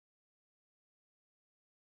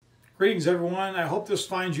Greetings, everyone. I hope this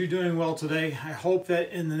finds you doing well today. I hope that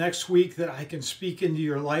in the next week that I can speak into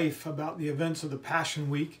your life about the events of the Passion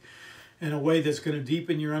Week in a way that's going to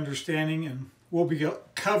deepen your understanding. And we'll be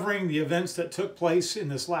covering the events that took place in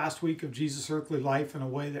this last week of Jesus' earthly life in a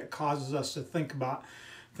way that causes us to think about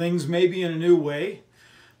things maybe in a new way.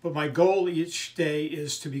 But my goal each day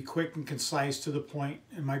is to be quick and concise to the point,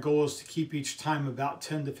 and my goal is to keep each time about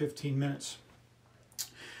 10 to 15 minutes.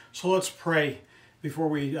 So let's pray before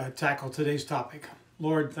we tackle today's topic.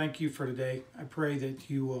 Lord, thank you for today. I pray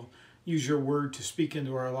that you will use your word to speak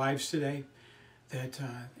into our lives today, that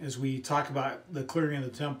as we talk about the clearing of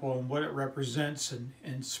the temple and what it represents,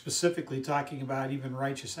 and specifically talking about even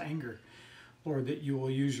righteous anger, Lord, that you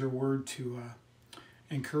will use your word to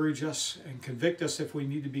encourage us and convict us if we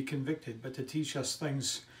need to be convicted, but to teach us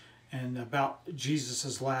things and about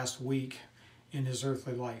Jesus' last week in his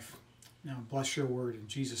earthly life. Now, bless your word in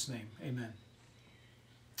Jesus' name. Amen.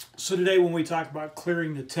 So today when we talk about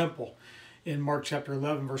clearing the temple in Mark chapter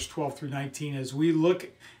 11, verse 12 through 19, as we look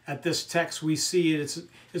at this text, we see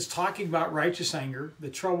it's talking about righteous anger. The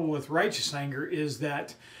trouble with righteous anger is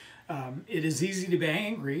that it is easy to be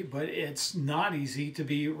angry, but it's not easy to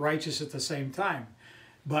be righteous at the same time.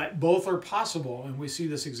 But both are possible, and we see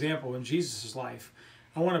this example in Jesus' life.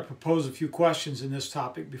 I want to propose a few questions in this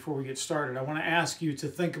topic before we get started. I want to ask you to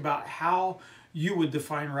think about how you would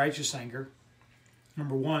define righteous anger,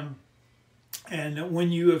 number one, and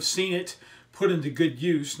when you have seen it put into good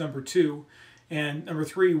use, number two, and number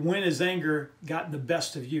three, when has anger gotten the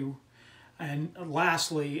best of you? And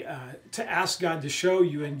lastly, to ask God to show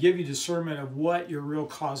you and give you discernment of what your real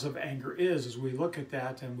cause of anger is as we look at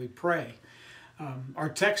that and we pray. Our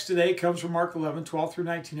text today comes from Mark 11, 12 through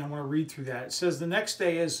 19. I want to read through that. It says, "The next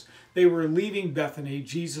day as they were leaving Bethany,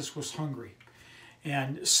 Jesus was hungry.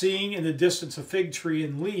 And seeing in the distance a fig tree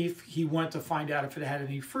and leaf, he went to find out if it had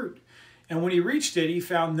any fruit. And when he reached it, he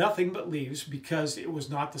found nothing but leaves, because it was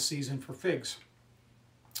not the season for figs.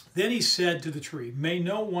 Then he said to the tree, 'May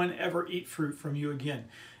no one ever eat fruit from you again.'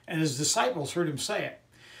 And his disciples heard him say it.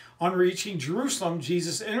 On reaching Jerusalem,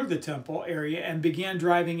 Jesus entered the temple area and began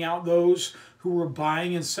driving out those who were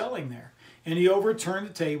buying and selling there. And he overturned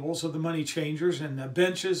the tables of the money changers and the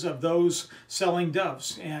benches of those selling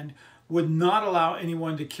doves, and would not allow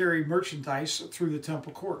anyone to carry merchandise through the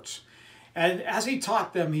temple courts. And as he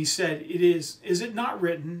taught them, he said, is it not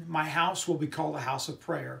written, 'My house will be called a house of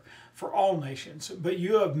prayer for all nations,' but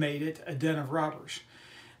you have made it a den of robbers."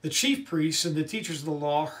 The chief priests and the teachers of the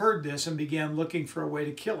law heard this and began looking for a way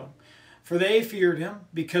to kill him. For they feared him,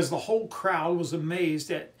 because the whole crowd was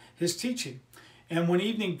amazed at his teaching. And when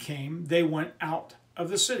evening came, they went out of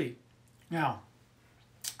the city. Now,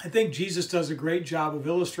 I think Jesus does a great job of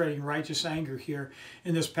illustrating righteous anger here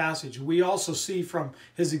in this passage. We also see from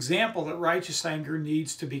his example that righteous anger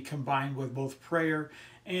needs to be combined with both prayer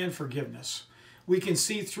and forgiveness. We can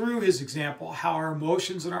see through his example how our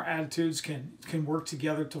emotions and our attitudes can work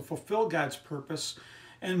together to fulfill God's purpose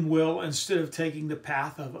and will, instead of taking the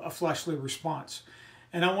path of a fleshly response.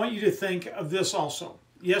 And I want you to think of this also.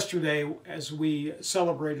 Yesterday, as we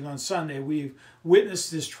celebrated on Sunday, we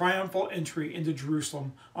witnessed this triumphal entry into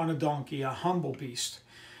Jerusalem on a donkey, a humble beast.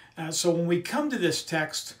 So when we come to this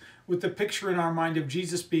text with the picture in our mind of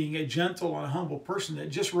Jesus being a gentle and humble person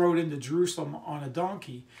that just rode into Jerusalem on a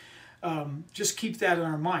donkey, just keep that in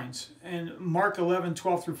our minds. And Mark 11,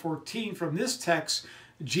 12 through 14, from this text,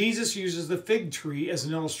 Jesus uses the fig tree as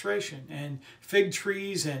an illustration. And fig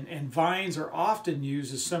trees and vines are often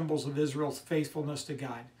used as symbols of Israel's faithfulness to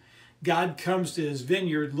God. God comes to his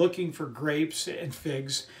vineyard looking for grapes and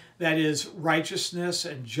figs, that is, righteousness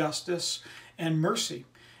and justice and mercy.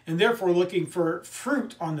 And therefore, looking for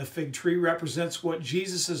fruit on the fig tree represents what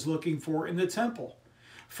Jesus is looking for in the temple.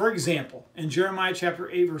 For example, in Jeremiah chapter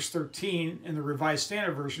 8, verse 13, in the Revised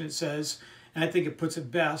Standard Version, it says, and I think it puts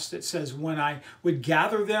it best, it says, "When I would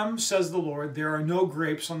gather them, says the Lord, there are no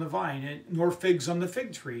grapes on the vine, nor figs on the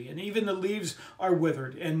fig tree, and even the leaves are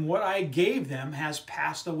withered, and what I gave them has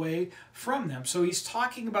passed away from them." So he's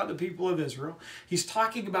talking about the people of Israel. He's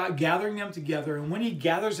talking about gathering them together, and when he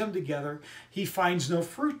gathers them together, he finds no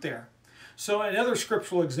fruit there. So in other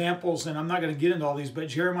scriptural examples, and I'm not going to get into all these, but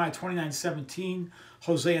Jeremiah 29:17,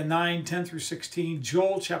 Hosea 9, 10 through 16,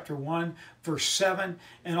 Joel chapter 1, verse 7,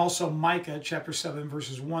 and also Micah chapter 7,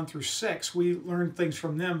 verses 1 through 6. We learn things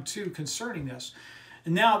from them too concerning this.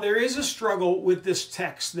 And now there is a struggle with this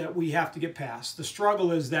text that we have to get past. The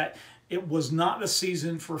struggle is that it was not the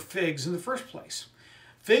season for figs in the first place.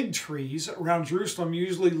 Fig trees around Jerusalem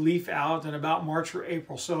usually leaf out in about March or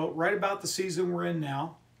April, so right about the season we're in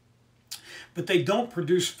now. But they don't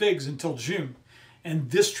produce figs until June.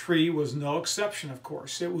 And this tree was no exception, of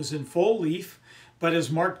course. It was in full leaf, but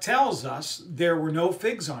as Mark tells us, there were no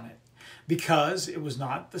figs on it because it was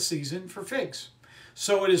not the season for figs.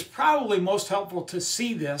 So it is probably most helpful to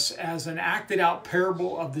see this as an acted out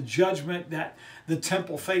parable of the judgment that the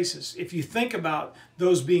temple faces. If you think about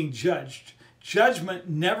those being judged, judgment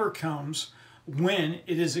never comes when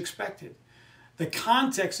it is expected. The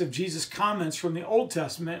context of Jesus' comments from the Old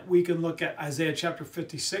Testament, we can look at Isaiah chapter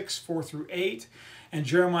 56, 4 through 8, and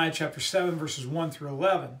Jeremiah chapter 7, verses 1 through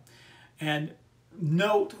 11. And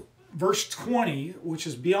note verse 20, which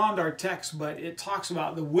is beyond our text, but it talks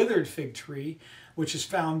about the withered fig tree, which is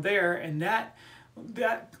found there, and that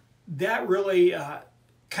really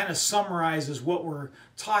kind of summarizes what we're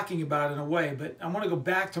talking about in a way. But I want to go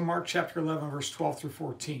back to Mark chapter 11, verse 12 through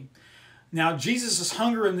 14. Now, Jesus'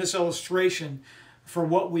 hunger in this illustration for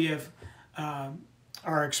what we have,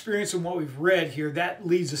 our experience and what we've read here, that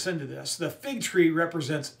leads us into this. The fig tree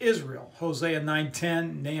represents Israel, Hosea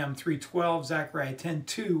 9:10, Nahum 3:12, Zechariah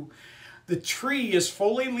 10:2. The tree is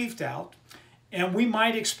fully leafed out, and we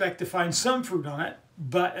might expect to find some fruit on it,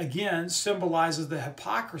 but again, symbolizes the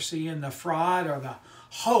hypocrisy and the fraud or the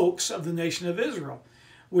hoax of the nation of Israel,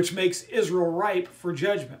 which makes Israel ripe for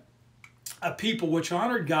judgment. A people which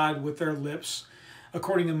honored God with their lips,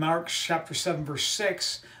 according to Mark chapter 7, verse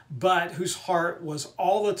 6, but whose heart was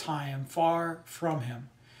all the time far from him.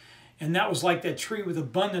 And that was like that tree with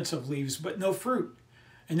abundance of leaves, but no fruit.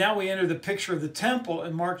 And now we enter the picture of the temple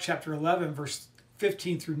in Mark chapter 11, verse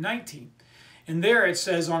 15 through 19. And there it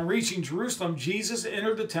says, on reaching Jerusalem, Jesus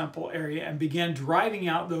entered the temple area and began driving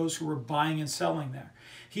out those who were buying and selling there.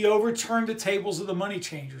 He overturned the tables of the money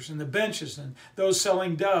changers and the benches and those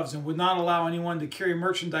selling doves, and would not allow anyone to carry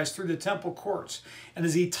merchandise through the temple courts. And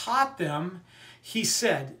as he taught them, he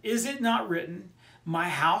said, is it not written, my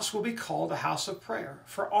house will be called a house of prayer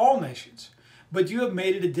for all nations, but you have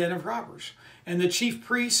made it a den of robbers. And the chief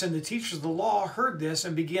priests and the teachers of the law heard this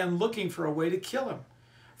and began looking for a way to kill him,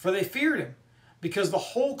 for they feared him, because the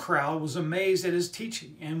whole crowd was amazed at his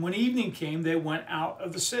teaching. And when evening came, they went out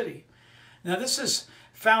of the city. Now this is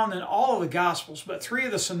found in all of the Gospels, but three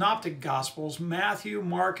of the synoptic Gospels, Matthew,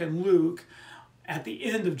 Mark, and Luke, at the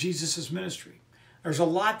end of Jesus' ministry. There's a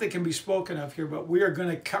lot that can be spoken of here, but we are going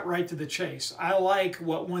to cut right to the chase. I like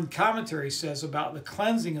what one commentary says about the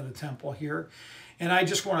cleansing of the temple here, and I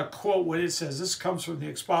just want to quote what it says. This comes from the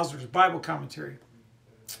Expositor's Bible Commentary.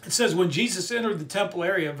 It says, when Jesus entered the temple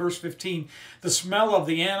area, verse 15, the smell of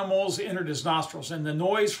the animals entered his nostrils, and the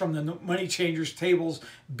noise from the money changers' tables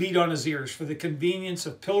beat on his ears. For the convenience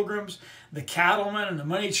of pilgrims, the cattlemen and the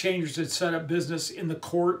money changers had set up business in the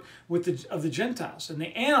court of the Gentiles, and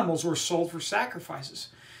the animals were sold for sacrifices.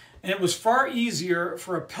 And it was far easier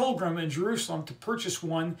for a pilgrim in Jerusalem to purchase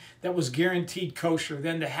one that was guaranteed kosher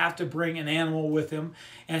than to have to bring an animal with him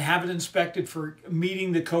and have it inspected for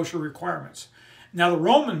meeting the kosher requirements. Now the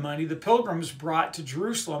Roman money the pilgrims brought to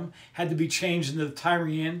Jerusalem had to be changed into the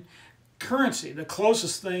Tyrian currency, the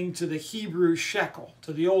closest thing to the Hebrew shekel,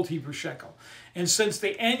 to the old Hebrew shekel. And since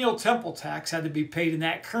the annual temple tax had to be paid in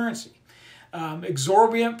that currency,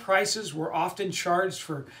 exorbitant prices were often charged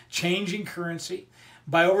for changing currency.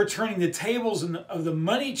 By overturning the tables of the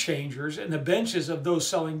money changers and the benches of those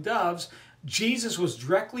selling doves, Jesus was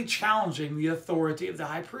directly challenging the authority of the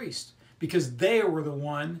high priest, because they were the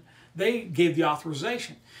one. They gave the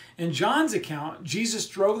authorization. In John's account, Jesus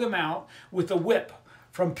drove them out with a whip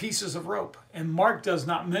from pieces of rope. And Mark does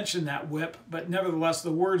not mention that whip, but nevertheless,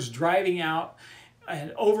 the words driving out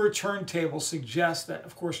an overturned table suggest that,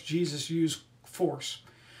 of course, Jesus used force.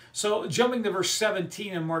 So jumping to verse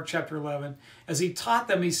 17 in Mark chapter 11, as he taught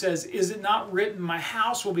them, he says, is it not written, my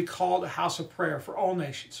house will be called a house of prayer for all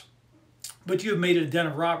nations, but you have made it a den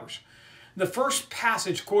of robbers. The first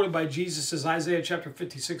passage quoted by Jesus is Isaiah chapter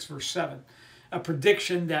 56, verse 7, a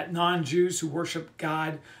prediction that non-Jews who worship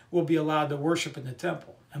God will be allowed to worship in the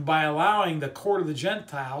temple. And by allowing the court of the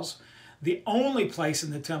Gentiles, the only place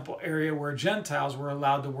in the temple area where Gentiles were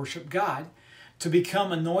allowed to worship God, to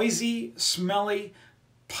become a noisy, smelly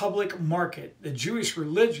public market, the Jewish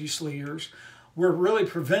religious leaders were really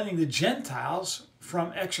preventing the Gentiles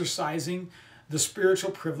from exercising the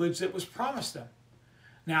spiritual privilege that was promised them.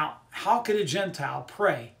 Now, how could a Gentile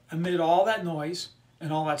pray amid all that noise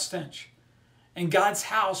and all that stench? And God's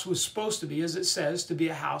house was supposed to be, as it says, to be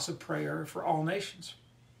a house of prayer for all nations.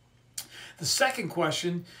 The second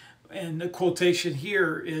question, and the quotation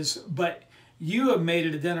here is, but you have made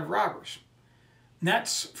it a den of robbers. And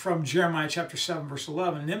that's from Jeremiah chapter 7, verse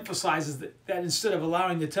 11. It emphasizes that instead of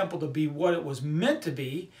allowing the temple to be what it was meant to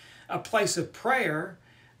be, a place of prayer,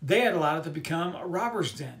 they had allowed it to become a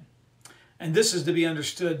robber's den. And this is to be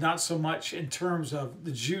understood not so much in terms of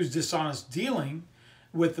the Jews' dishonest dealing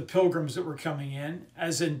with the pilgrims that were coming in,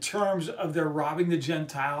 as in terms of their robbing the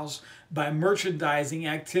Gentiles by merchandising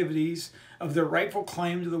activities of their rightful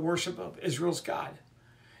claim to the worship of Israel's God.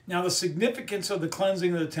 Now, the significance of the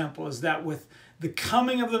cleansing of the temple is that with the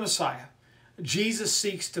coming of the Messiah, Jesus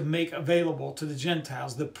seeks to make available to the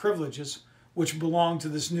Gentiles the privileges which belong to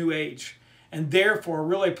this new age, and therefore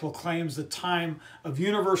really proclaims the time of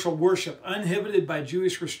universal worship, uninhibited by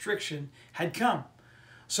Jewish restriction, had come.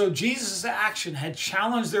 So Jesus' action had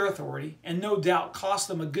challenged their authority and no doubt cost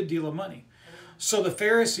them a good deal of money. So the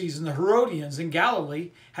Pharisees and the Herodians in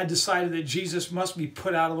Galilee had decided that Jesus must be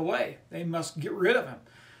put out of the way. They must get rid of him.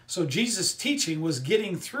 So Jesus' teaching was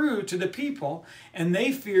getting through to the people, and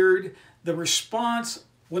they feared the response,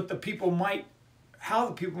 how the people might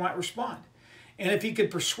respond. And if he could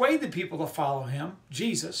persuade the people to follow him,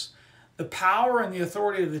 Jesus, the power and the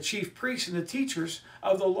authority of the chief priests and the teachers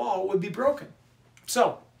of the law would be broken.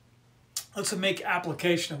 So let's make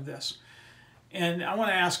application of this. And I want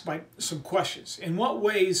to ask some questions. In what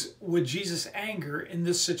ways would Jesus' anger in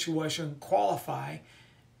this situation qualify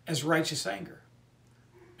as righteous anger?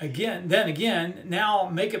 Now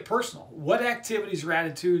make it personal. What activities or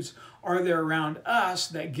attitudes are there around us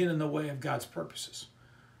that get in the way of God's purposes?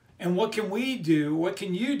 And what can we do, what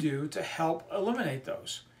can you do to help eliminate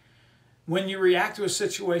those? When you react to a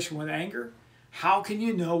situation with anger, how can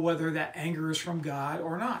you know whether that anger is from God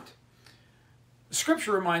or not?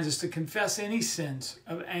 Scripture reminds us to confess any sins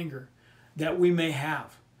of anger that we may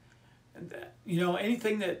have.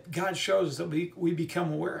 Anything that God shows us that we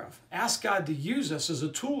become aware of. Ask God to use us as a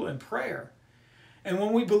tool in prayer. And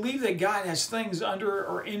when we believe that God has things under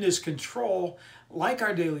or in his control, like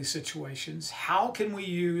our daily situations, how can we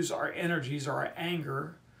use our energies or our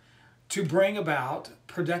anger to bring about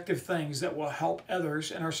productive things that will help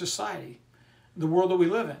others in our society, the world that we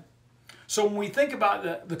live in? So when we think about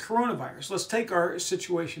the coronavirus, let's take our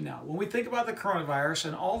situation now. When we think about the coronavirus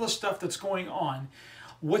and all the stuff that's going on,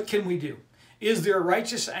 what can we do? Is there a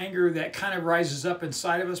righteous anger that kind of rises up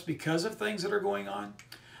inside of us because of things that are going on?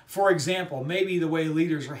 For example, maybe the way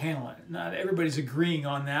leaders are handling it. Not everybody's agreeing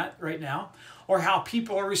on that right now. Or how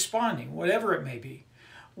people are responding, whatever it may be.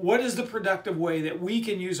 What is the productive way that we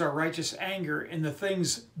can use our righteous anger in the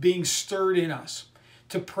things being stirred in us?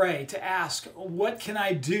 To pray, to ask, what can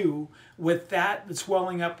I do with that that's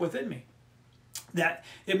welling up within me? That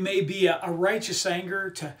it may be a righteous anger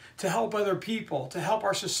to help other people, to help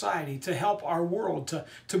our society, to help our world,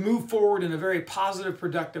 to move forward in a very positive,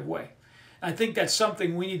 productive way. I think that's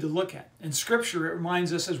something we need to look at. In Scripture, it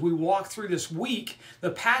reminds us as we walk through this week, the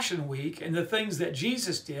Passion Week, and the things that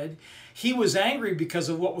Jesus did, he was angry because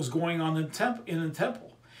of what was going on in the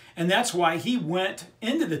temple. And that's why he went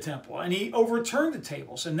into the temple and he overturned the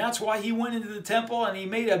tables. And that's why he went into the temple and he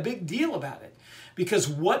made a big deal about it. Because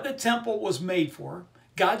what the temple was made for,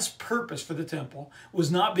 God's purpose for the temple,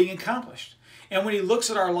 was not being accomplished. And when he looks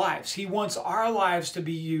at our lives, he wants our lives to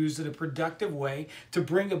be used in a productive way to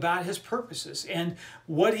bring about his purposes and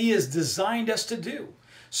what he has designed us to do.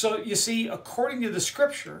 So you see, according to the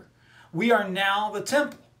Scripture, we are now the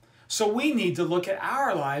temple. So we need to look at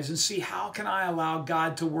our lives and see, how can I allow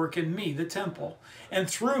God to work in me, the temple, and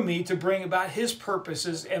through me to bring about his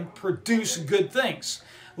purposes and produce good things.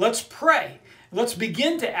 Let's pray. Let's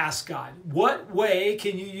begin to ask God, what way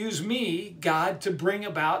can you use me, God, to bring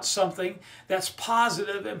about something that's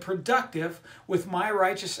positive and productive with my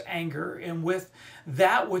righteous anger and with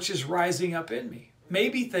that which is rising up in me?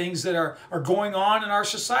 Maybe things that are going on in our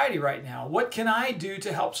society right now. What can I do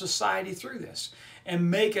to help society through this and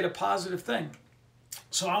make it a positive thing?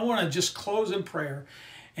 So I want to just close in prayer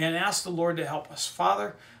and ask the Lord to help us.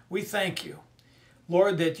 Father, we thank you,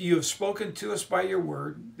 Lord, that you have spoken to us by your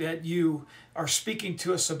word, that you are speaking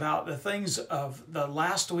to us about the things of the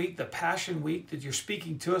last week, the Passion Week, that you're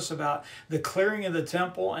speaking to us about the clearing of the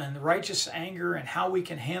temple and righteous anger and how we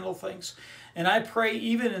can handle things. And I pray,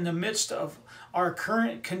 even in the midst of our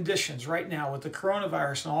current conditions right now with the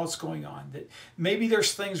coronavirus and all that's going on, that maybe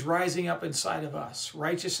there's things rising up inside of us,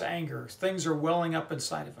 righteous anger, things are welling up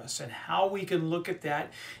inside of us, and how we can look at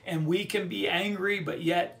that and we can be angry but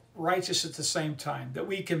yet righteous at the same time, that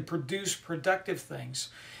we can produce productive things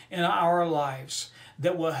in our lives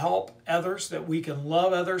that will help others, that we can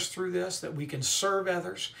love others through this, that we can serve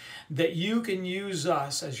others, that you can use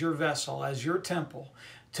us as your vessel, as your temple,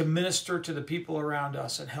 to minister to the people around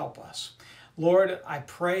us and help us. Lord, I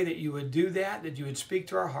pray that you would do that you would speak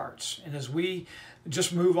to our hearts. And as we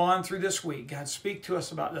just move on through this week, God, speak to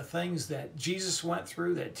us about the things that Jesus went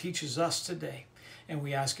through that teaches us today. And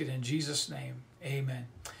we ask it in Jesus' name. Amen.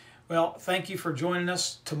 Well, thank you for joining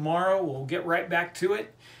us. Tomorrow we'll get right back to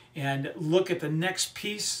it and look at the next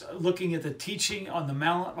piece, looking at the teaching on the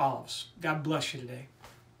Mount of Olives. God bless you today.